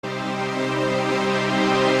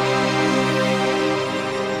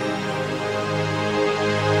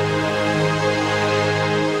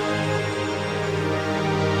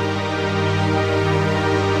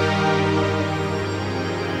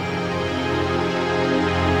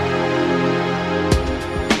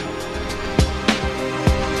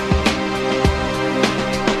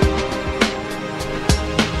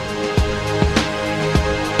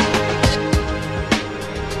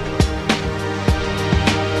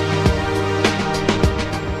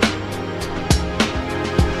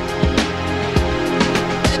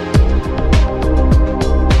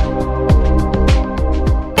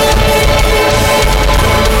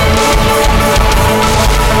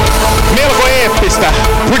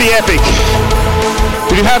artist, pretty epic.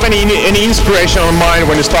 Did you have any inspiration in mind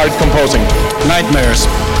when you started composing? Nightmares.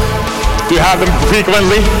 Do you have them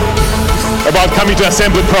frequently? About coming to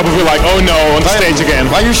assembly, probably like, oh no, on the stage again.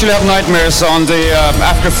 I usually have nightmares on the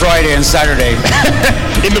after Friday and Saturday.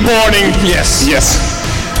 In the morning? Yes. Yes.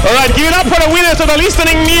 All right, give it up for the winners of the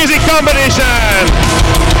listening music competition.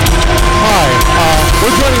 Hi,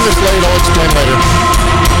 we're joining this late. I'll explain later.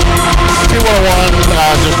 T101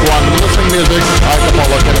 just won listening music,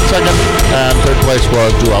 acapella in a second, and third place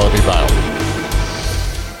was Duality Dial.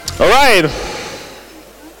 All right.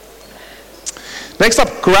 Next up,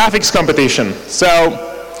 graphics competition. So,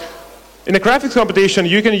 in a graphics competition,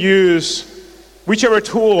 you can use whichever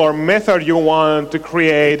tool or method you want to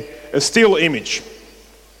create a still image.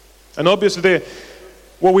 And obviously,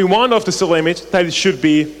 what we want of the still image, that it should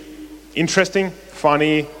be interesting,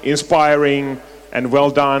 funny, inspiring, and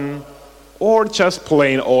well done, or just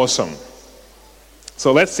plain awesome.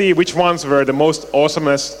 So let's see which ones were the most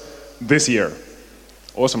awesomeness this year.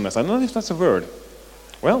 Awesomeness, I don't know if that's a word.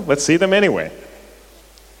 Well, let's see them anyway.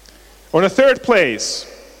 On the third place,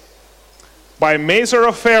 by Mazer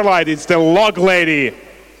of Fairlight, it's the Log Lady.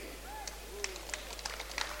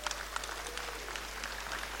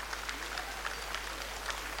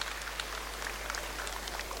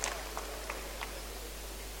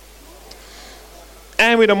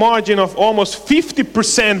 And with a margin of almost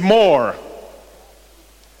 50% more,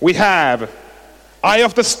 we have Eye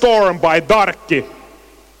of the Storm by Darkki.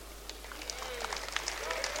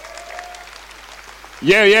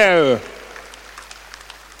 Yeah.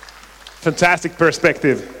 Fantastic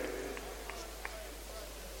perspective.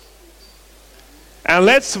 And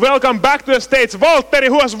let's welcome back to the stage Valtteri,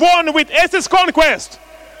 who has won with SS Conquest.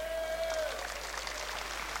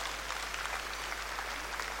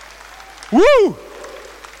 Woo!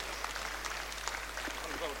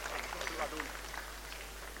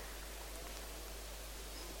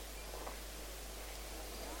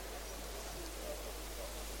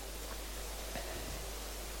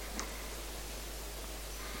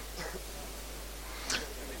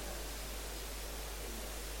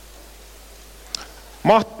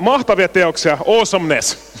 Mahtavia teoksia,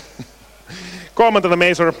 awesomeness. Kolmantena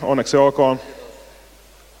Mazer, onneksi olkoon.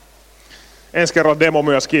 Ensi kerralla demo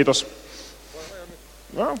myös, kiitos.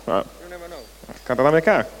 No, katsotaan me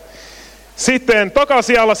käy. Sitten tokalla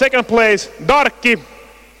sijalla second place, Darkki.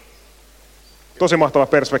 Tosi mahtava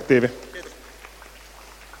perspektiivi.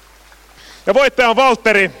 Ja voittaja on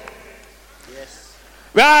Valtteri. Yes.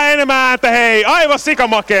 Vähän enemmän ääntä, hei, aivan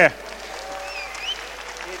sikamakee.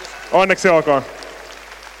 Onneksi olkoon.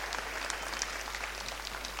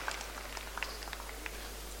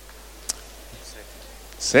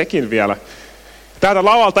 Sekin vielä. Täältä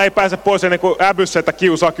lavalta ei pääse pois ennen kuin Äbyssettä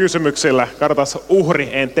kiusaa kysymyksillä. Katsotaan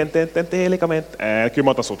uhri. Kyllä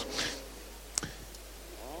mä otan sut.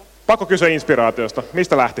 Pakko kysyä inspiraatiosta.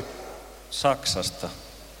 Mistä lähti? Saksasta.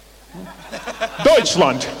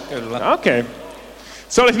 Deutschland? Kyllä. Okei. Okay.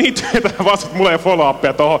 Se oli niin työtä vastat mulle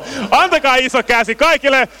follow-upia tohon. Antakaa iso käsi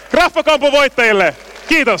kaikille Graffokampun voittajille.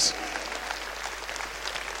 Kiitos.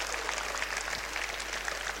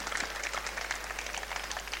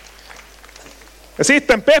 Ja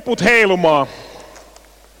sitten peput heilumaa.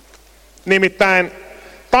 Nimittäin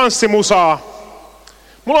tanssimusaa.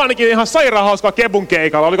 Mulla on ainakin ihan sairaan hauskaa Kebun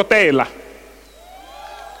keikalla. Oliko teillä?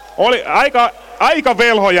 Oli aika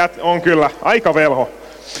velho on kyllä. Aika velho.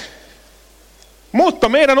 Mutta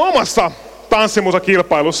meidän omassa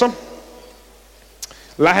tanssimusakilpailussa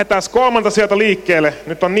lähdetään kolmanta sieltä liikkeelle.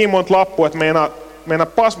 Nyt on niin monta lappua, että meinaa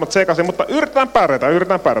pasmat sekaisin, mutta yritetään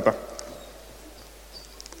pärjätä.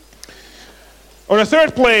 On the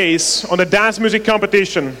third place on the dance music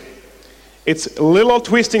competition, it's Little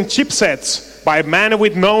Twisting Chipsets by a man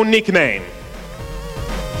with no nickname.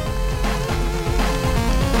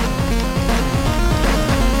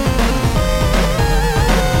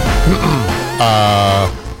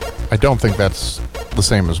 I don't think that's the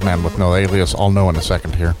same as Man with No Alias. I'll know in a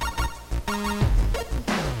second here.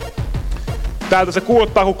 Täältä se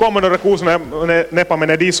kuuluttaa, kun Commodore 64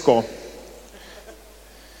 menee diskoon.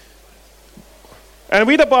 And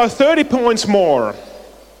with about 30 points more,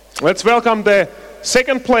 let's welcome the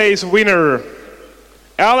second place winner,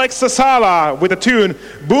 Alex Sasala, with the tune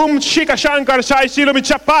Boom Chika Shankar Shai Shilumi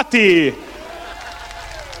Chapati.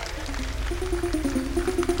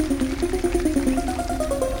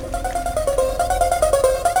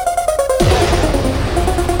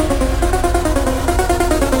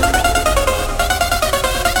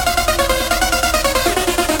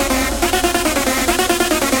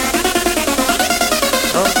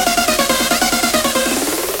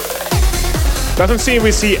 Tässä doesn't seem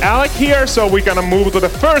we see Alec here, so we're gonna move to the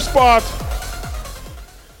first spot.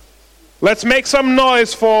 Let's make some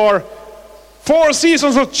noise for 4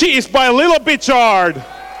 Seasons of Cheese by Little Bichard.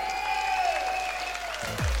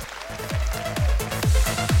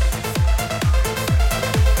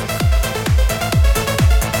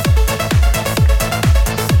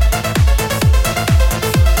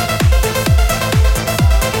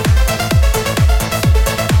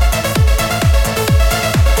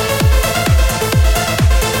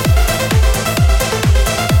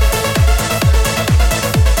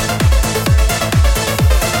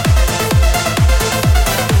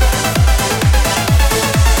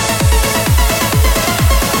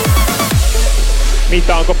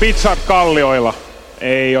 Mitä, onko Bichard Kallioilla?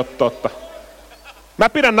 Ei oo totta. Mä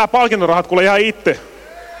pidän nää palkintorahat kuule ihan itse.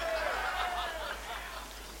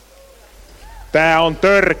 Tää on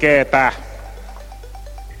törkeetä.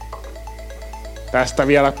 Tästä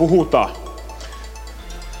vielä puhutaan.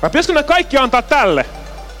 Vai pitäisikö nää kaikki antaa tälle?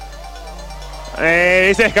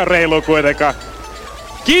 Ei se ehkä reilu kuitenkaan.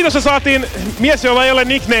 Kiitos, että saatiin mies, jolla ei ole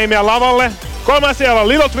nicknamea lavalle. 3. siellä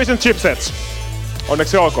Little Twist and Chipsets.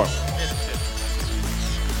 Onneksi olkoon.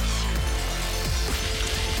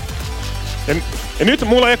 Ja nyt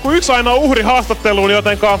mulla ei ole yksi ainoa uhri haastatteluun,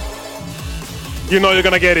 jotenka you know you're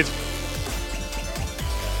gonna get it.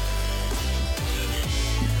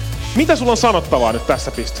 Mitä sulla on sanottavaa nyt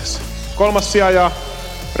tässä pisteessä? 3. sija ja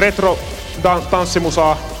retro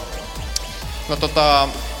tanssimusaa. No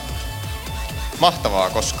mahtavaa,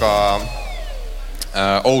 koska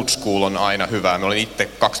old school on aina hyvää. Mä olin itse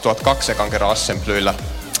 2002 ekan kerran Assemblyllä.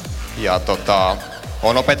 Ja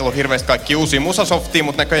oon opetellut hirveästi kaikki uusia musasoftia,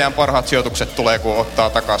 mutta näköjään parhaat sijoitukset tulee, kun ottaa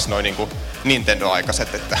takas noin niinku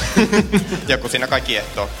Nintendo-aikaiset, että joku siinä kaikki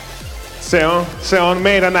ehtoo. Se on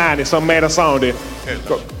meidän ääni, se on meidän soundi.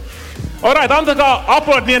 Alright, antakaa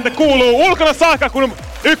aplodit niin, että kuuluu ulkona saakka, kun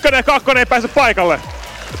 1 ja 2 ei pääse paikalle.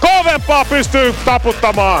 Kovempaa pystyy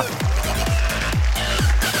taputtamaan.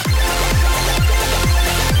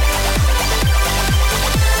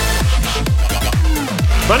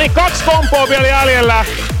 No niin, 2 kompoa vielä jäljellä.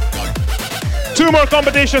 2 more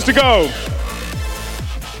competitions to go.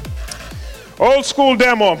 Old school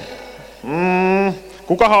demo.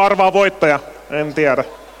 Kukahan arvaa voittaja? En tiedä.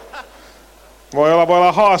 Voi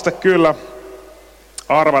olla haaste kyllä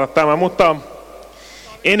arvata tämä, mutta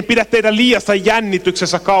en pidä teitä liiasta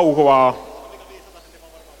jännityksessä kauhuvaa.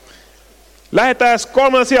 Lähdetään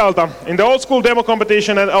 3. sijalta. In the old school demo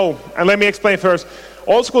competition, and let me explain first.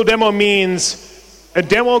 Old school demo means a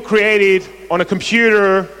demo created on a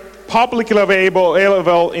computer, publicly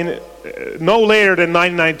available in no later than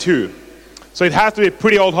 1992. So it has to be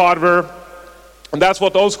pretty old hardware, and that's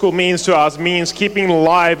what old school means to us. Means keeping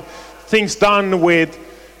live things done with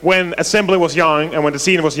when assembly was young and when the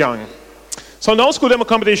scene was young. So in the old school demo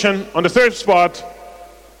competition, on the 3rd spot,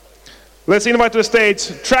 let's invite to the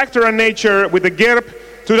stage Tractor and Nature with the GERP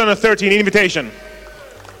 2013 invitation.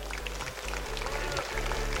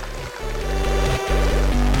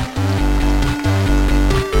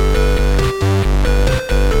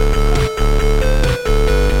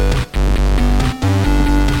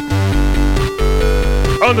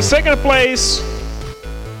 On the 2nd place,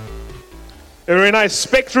 a very nice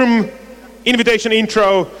Spectrum invitation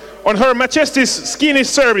intro on Her Majesty's Skinny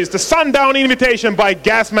Service, the Sundown Invitation by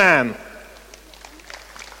Gasman.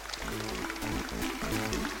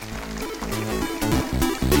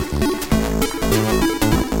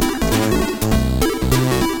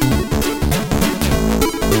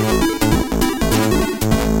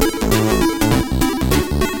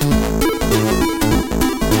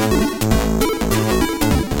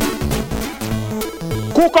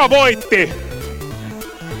 Kuka voitti?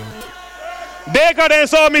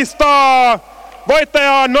 Decadence omistaa!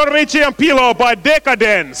 Voittaja on Norwegian Pillow by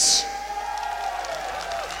Decadence.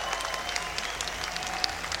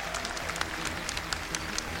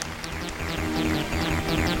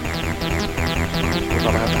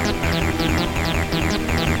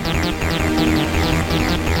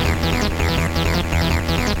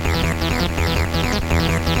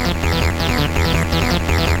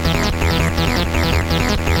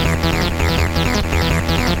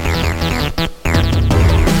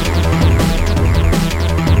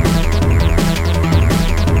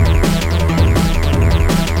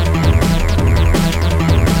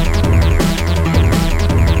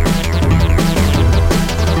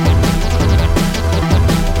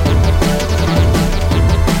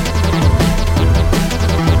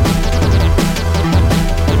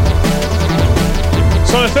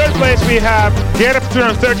 So in 3rd place we have GERP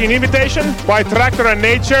 2013 Invitation by Tractor and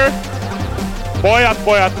Nature.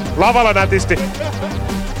 Pojat, lavalla nätisti.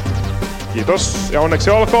 Kiitos ja onneksi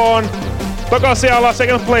olkoon. Tokasialla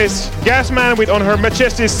second place, Gasman with On Her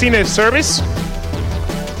Majesty's Cine Service.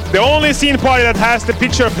 The only scene party that has the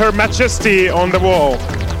picture of Her Majesty on the wall.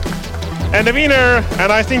 And the winner,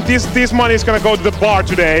 and I think this money is gonna go to the bar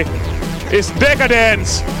today, is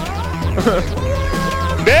Decadence.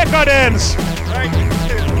 Decadence!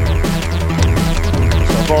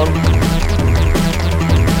 So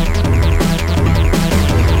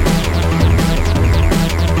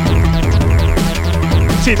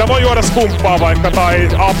siitä voi juoda skumppaa vaikka tai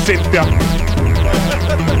absinttia.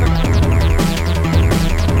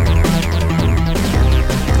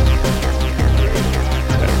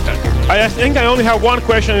 I think I only have one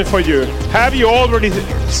question for you. Have you already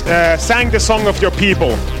sang the song of your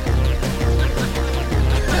people?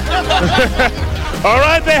 All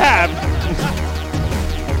right, they have.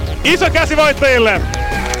 Iso käsi voittajille.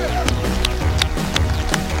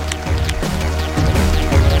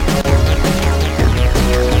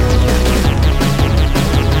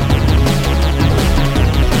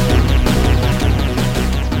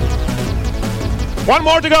 One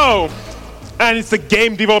more to go. And it's the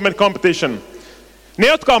game development competition. Ne,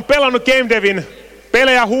 jotka on pelannut Game Devin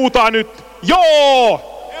pelejä, huutaa nyt joo!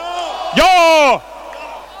 Joo!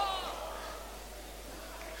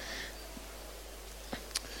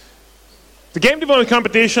 The game development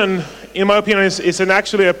competition, in my opinion, is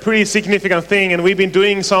actually a pretty significant thing, and we've been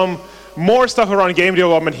doing some more stuff around game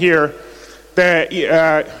development here. The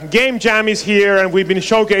Game Jam is here, and we've been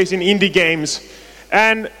showcasing indie games.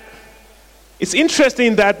 And it's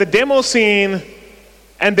interesting that the demo scene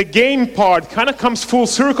and the game part kind of comes full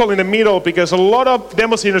circle in the middle, because a lot of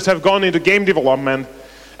demo sceners have gone into game development.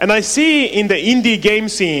 And I see in the indie game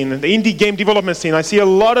scene, the indie game development scene, I see a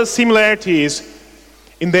lot of similarities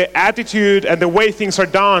in the attitude and the way things are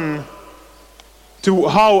done to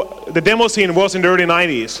how the demo scene was in the early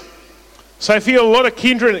 90s. So I feel a lot of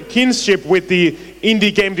kinship with the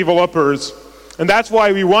indie game developers. And that's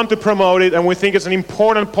why we want to promote it, and we think it's an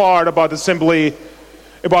important part about Assembly,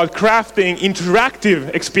 about crafting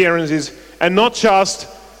interactive experiences and not just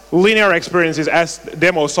linear experiences as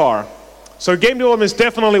demos are. So game development is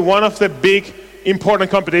definitely one of the big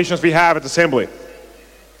important competitions we have at Assembly.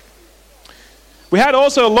 We had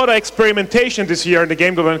also a lot of experimentation this year in the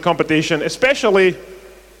game development competition, especially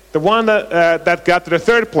the one that got to the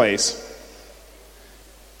third place.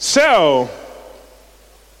 So,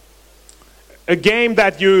 a game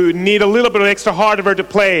that you need a little bit of extra hardware to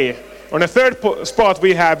play. On the third spot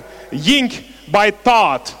we have Yink by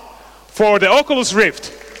Thought for the Oculus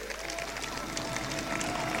Rift.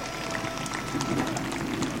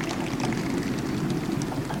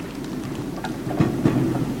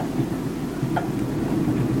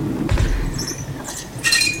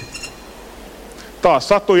 Taas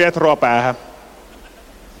sattui Jetroa päähän.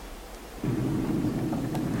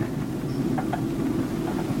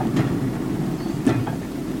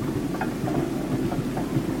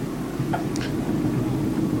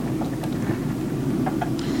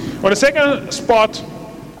 On the second spot,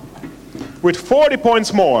 with 40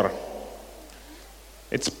 points more,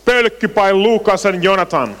 it's Pölkky by Lucas and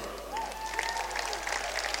Jonathan.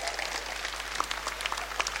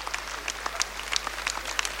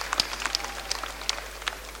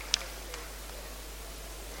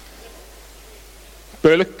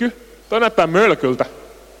 Pölkky? Toi näyttää mölkyltä.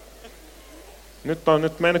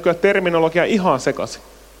 Nyt mennyt kyllä terminologia ihan sekaisin.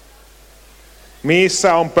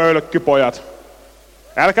 Missä on pölkky, pojat?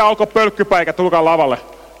 Älkää olko pölkkypäikä, tulkaa lavalle.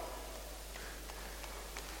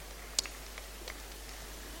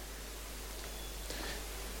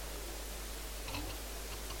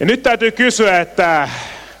 Ja nyt täytyy kysyä, että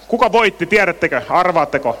kuka voitti, tiedättekö,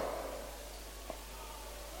 arvaatteko?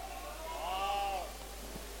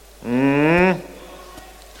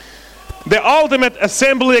 The ultimate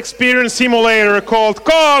assembly experience simulator called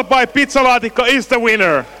Carl by Pizzalaatikko is the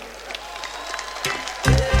winner.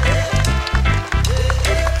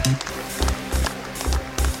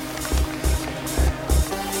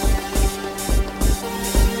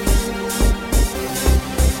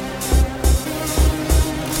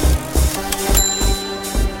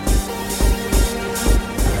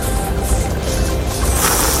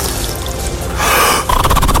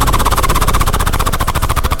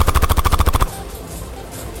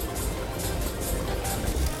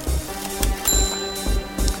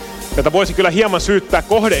 Tätä voisi kyllä hieman syyttää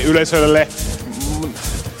kohdeyleisölle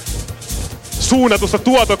suunnatusta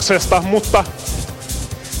tuotoksesta, mutta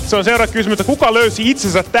se on seuraava kysymys, että kuka löysi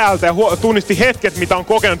itsensä täältä ja tunnisti hetket, mitä on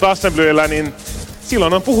kokenut Assemblyllä, niin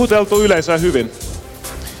silloin on puhuteltu yleisöä hyvin.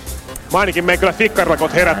 Mä ainakin menen kyllä fikkarilla,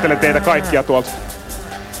 kun herättelen teitä kaikkia tuolta.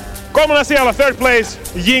 Kolmannella siellä third place,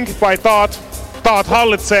 Jink by Taat. Taat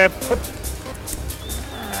hallitsee.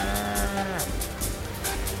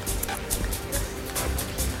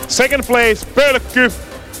 Second place, Pölkky.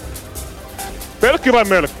 Pölkky vai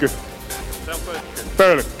Mölkky? Se on Pölkky.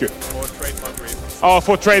 Pölkky. For trademark reasons. Oh,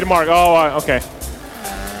 for trademark. Oh, okei. Okay.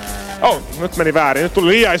 Oh, nyt meni väärin. Nyt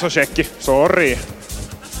tuli liian iso shekki. Sorry.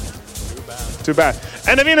 Too bad.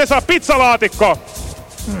 And the winner saa pizzalaatikko.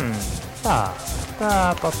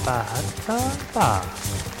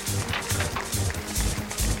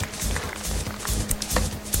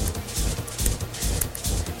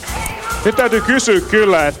 Nyt täytyy kysyä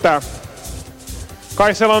kyllä, että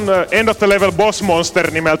kai siellä on End of the Level Boss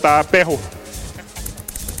Monster nimeltään Pehu.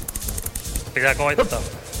 Pitää koittaa.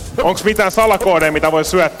 Onks mitään salakoodeja, mitä voi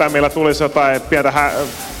syöttää, millä tulisi jotain pientä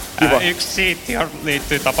kiva? Yksi siitti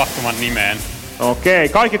liittyy tapahtuman nimeen. Okei,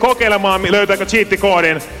 kaikki kokeilemaan, löytääkö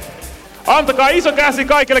cheat-koodin. Antakaa iso käsi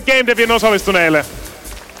kaikille Game Devin osallistuneille.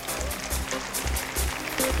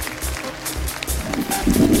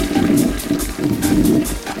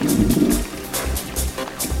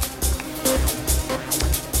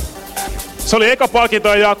 Se oli eka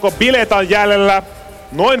palkintojen jako. Bileitä on jäljellä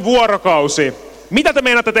noin vuorokausi. Mitä te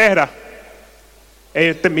meinaatte tehdä? Ei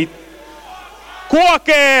ette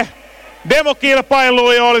Kuokee!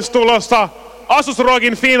 Demokilpailuja olisi tulossa. Asus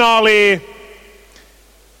ROGin finaaliin.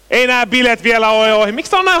 Ei nää bileet vielä ole ohi.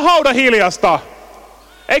 Miksi tää on näin hauda hiljasta?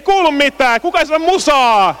 Ei kuulu mitään. Kuka ei saa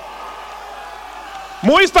musaa?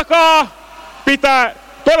 Muistakaa, pitää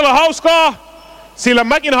todella hauskaa, sillä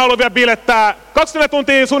mäkin haluan vielä bilettää. 20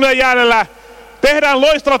 tuntia suunnilleen jäljellä. Tehdään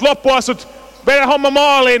loistavat loppuassut. Vedään homma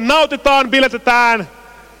maaliin, nautitaan, biletetään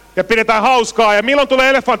ja pidetään hauskaa. Ja milloin tulee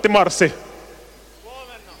elefanttimarssi?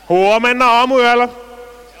 Huomenna aamuyöllä.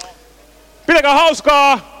 Pitäkää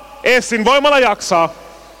hauskaa. Essin voimalla jaksaa.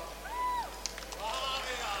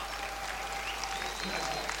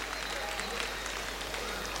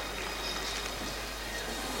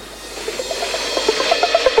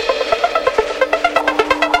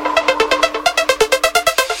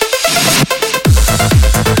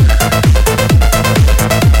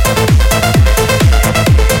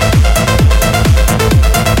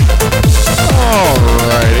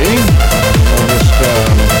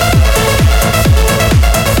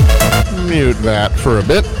 That for a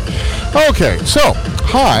bit. Okay, so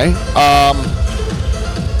hi.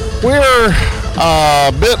 We're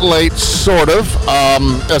a bit late, sort of.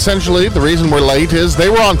 Essentially, the reason we're late is they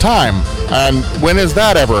were on time, and when has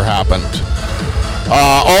that ever happened?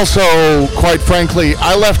 Also, quite frankly,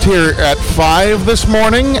 I left here at 5 this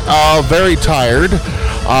morning, very tired.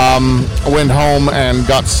 Went home and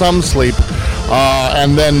got some sleep.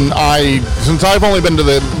 And then since I've only been to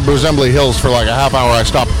the Bozembly Hills for like a half hour, I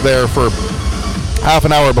stopped there for half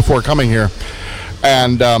an hour before coming here,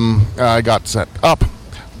 and I got set up,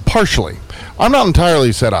 partially. I'm not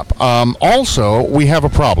entirely set up. Also, we have a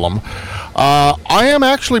problem. I am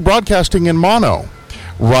actually broadcasting in mono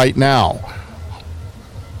right now.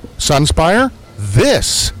 Sunspire,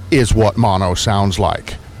 this is what mono sounds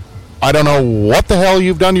like. I don't know what the hell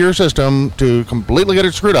you've done to your system to completely get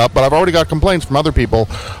it screwed up, but I've already got complaints from other people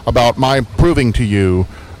about my proving to you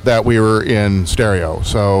that we were in stereo.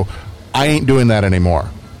 So I ain't doing that anymore.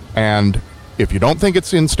 And if you don't think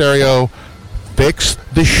it's in stereo, fix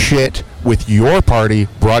the shit with your party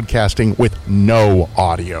broadcasting with no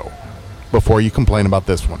audio before you complain about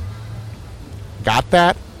this one. Got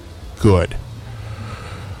that? Good.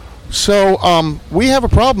 So we have a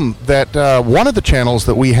problem that one of the channels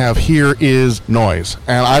that we have here is noise.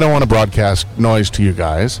 And I don't want to broadcast noise to you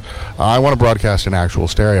guys. I want to broadcast in actual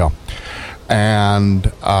stereo. And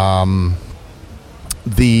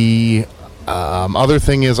the other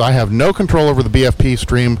thing is I have no control over the BFP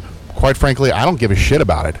stream. Quite frankly, I don't give a shit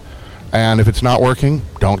about it. And if it's not working,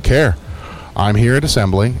 don't care. I'm here at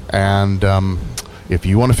Assembly, and if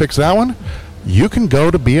you want to fix that one, you can go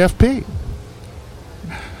to BFP.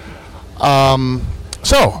 I'm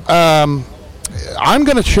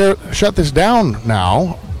going to shut this down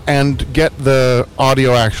now and get the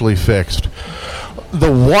audio actually fixed. The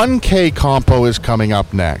 1K compo is coming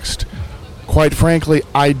up next. Quite frankly,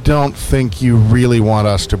 I don't think you really want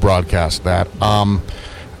us to broadcast that.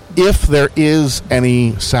 If there is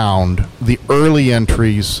any sound, the early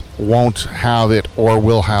entries won't have it, or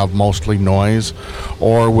will have mostly noise,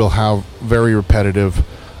 or will have very repetitive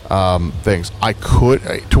things. I could,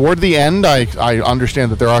 toward the end, I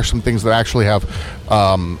understand that there are some things that actually have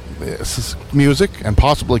music, and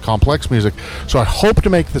possibly complex music. So I hope to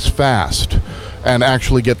make this fast and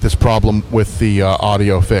actually get this problem with the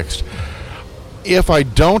audio fixed. If I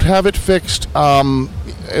don't have it fixed,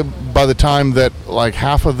 by the time that like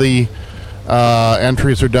half of the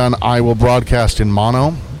entries are done, I will broadcast in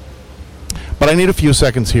mono. But I need a few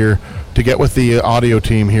seconds here to get with the audio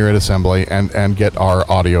team here at Assembly and get our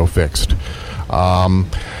audio fixed.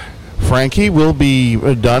 Frankie will be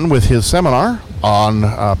done with his seminar on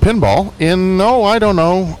pinball in,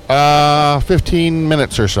 15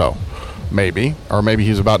 minutes or so, maybe. Or maybe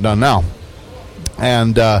he's about done now.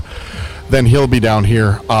 And then he'll be down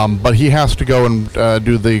here. But he has to go and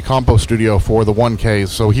do the Compo Studio for the 1Ks,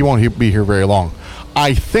 so he won't be here very long.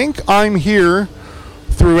 I think I'm here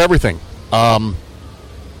through everything. I'm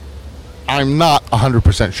not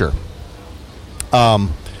 100% sure.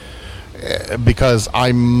 Because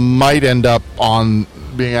I might end up on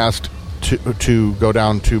being asked to go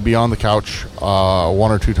down to Beyond the Couch 1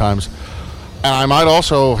 or 2 times. And I might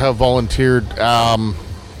also have volunteered at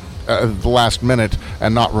the last minute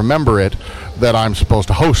and not remember it that I'm supposed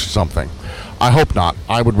to host something. I hope not.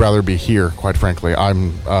 I would rather be here, quite frankly.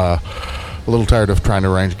 I'm a little tired of trying to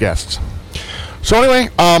arrange guests. So anyway,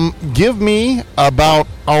 give me about,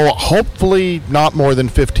 hopefully not more than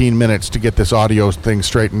 15 minutes to get this audio thing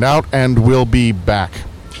straightened out, and we'll be back.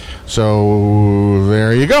 So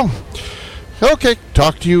there you go. Okay,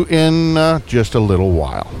 talk to you in just a little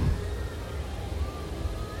while.